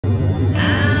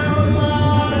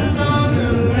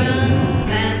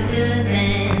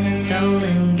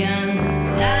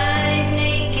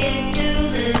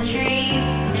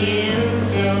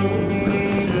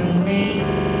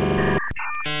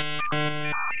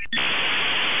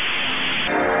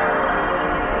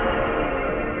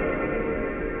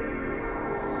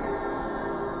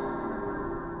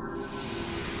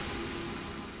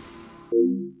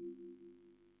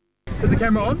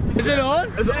camera on? Is it on?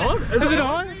 Is it on? Is it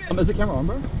on? Is the camera on,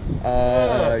 bro?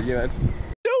 Yeah.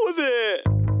 Deal with it.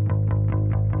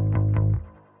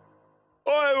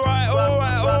 Alright.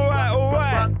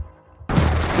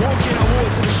 Walking, I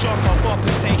walk to the shop, I bop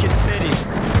and take it steady.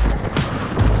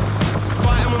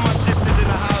 Fighting with my sisters in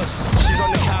the house, she's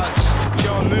on the couch, she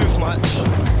don't move much.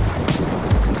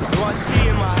 Got tea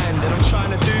in my hand and I'm trying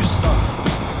to do stuff.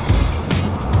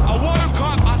 I woke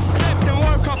up, I slept and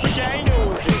woke up again.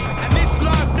 And this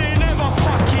life didn't never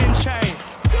fucking change.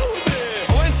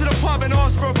 I went to the pub and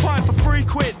asked for a pint for £3.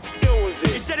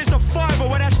 He said it's a fiver,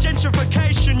 well that's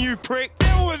gentrification, you prick.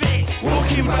 Deal with it.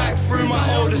 Walking back through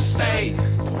my old estate,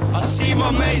 I see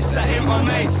my mates that hit my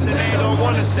mates and they don't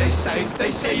wanna say safe,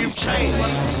 they say you've changed.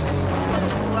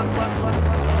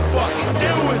 Fucking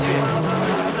deal with it.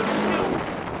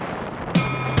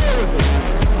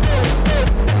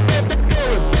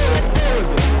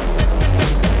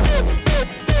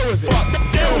 Fuck,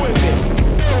 deal with it.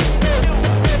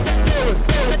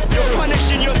 You're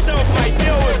punishing yourself, mate,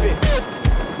 deal with it.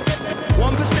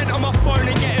 1% on my phone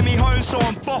and getting me home, so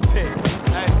I'm bopping.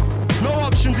 Hey, no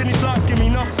options in his life give me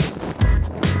nothing.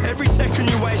 Every second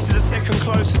you waste is a second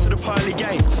closer to the pearly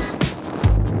gates.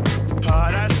 Ah,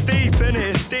 that's deep, innit?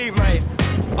 It's deep, mate.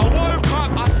 I woke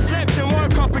up, I slept and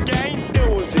woke up again.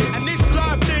 Deal with it. And this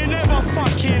life didn't ever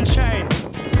fucking change.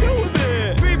 Deal with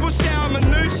it. People say I'm a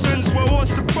nuisance, well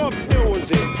what's the problem? Deal with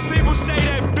it. People say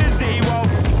they're busy, well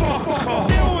fuck off.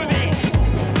 Deal with it.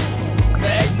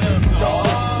 Beg them, dog.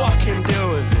 Just fucking deal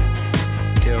with it.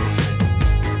 Deal with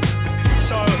it.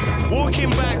 So, walking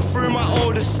back through my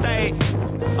old estate,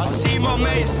 I see my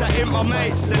mates that hit my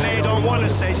mates and they don't wanna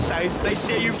say safe, they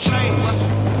say you've changed.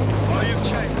 Oh, you've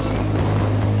changed.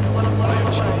 Oh,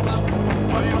 you've changed.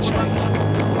 Oh, you've changed.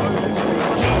 Oh, you've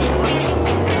changed.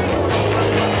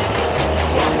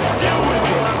 Fuck, deal with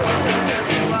it.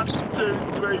 1, 2,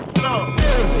 3, go.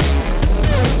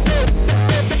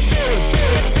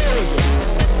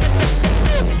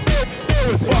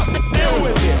 Fuck, deal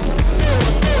with it.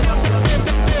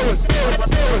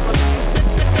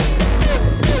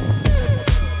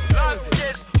 Life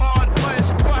gets hard, but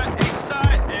it's quite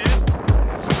exciting.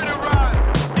 Spin around,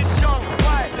 this young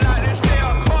white like they say I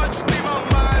can't speak my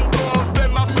mind or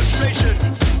vent my frustration.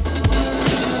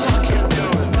 Fucking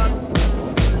deal with it.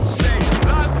 Say,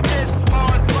 life gets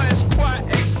hard, but it's quite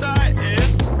exciting.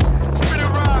 Spin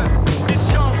around, this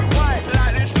young white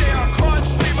like they say I can't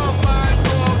speak my mind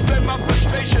or vent my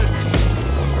frustration.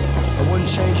 I wouldn't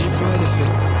change it for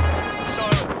anything. So,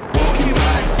 walking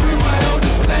back through my old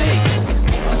estate,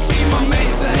 I see my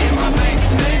mates that hit my mates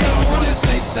and they don't wanna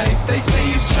say safe, they say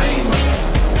you've changed.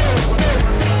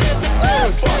 Oh,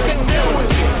 fucking deal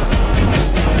with it.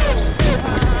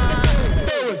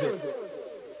 Deal with it.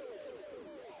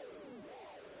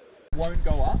 Won't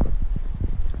go up.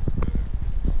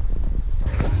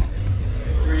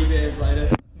 3 beers later.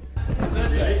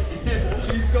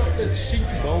 She's got the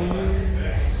cheekbones.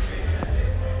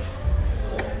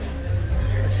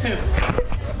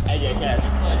 I get cash. Do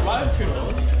I have $2?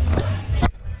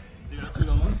 Do you have $2?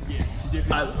 Yes. You do.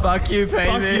 Fuck you, pay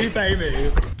me. Fuck you, pay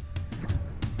me.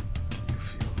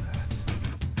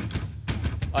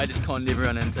 I just conned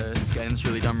everyone into skating this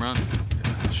really dumb run.